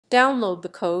Download the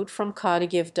code from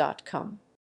codegive.com.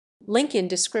 Link in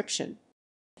description.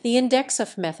 The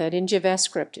Indexof method in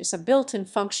JavaScript is a built-in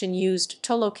function used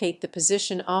to locate the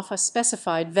position of a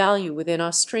specified value within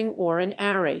a string or an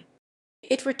array.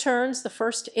 It returns the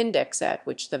first index at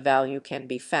which the value can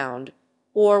be found,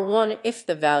 or one if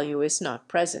the value is not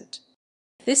present.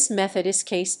 This method is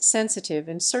case-sensitive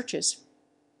and searches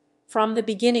from the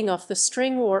beginning of the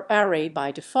string or array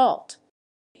by default.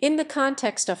 In the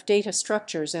context of data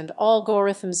structures and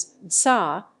algorithms,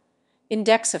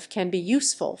 Indexof can be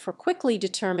useful for quickly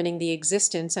determining the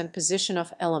existence and position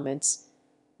of elements,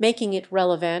 making it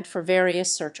relevant for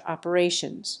various search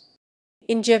operations.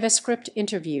 In JavaScript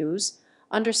interviews,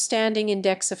 understanding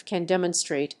Indexof can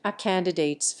demonstrate a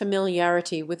candidate's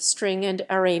familiarity with string and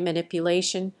array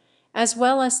manipulation, as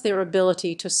well as their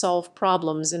ability to solve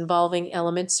problems involving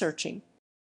element searching.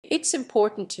 It's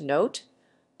important to note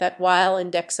that while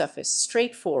Indexof is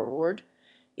straightforward,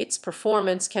 its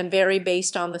performance can vary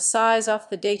based on the size of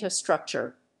the data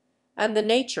structure and the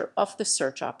nature of the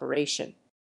search operation.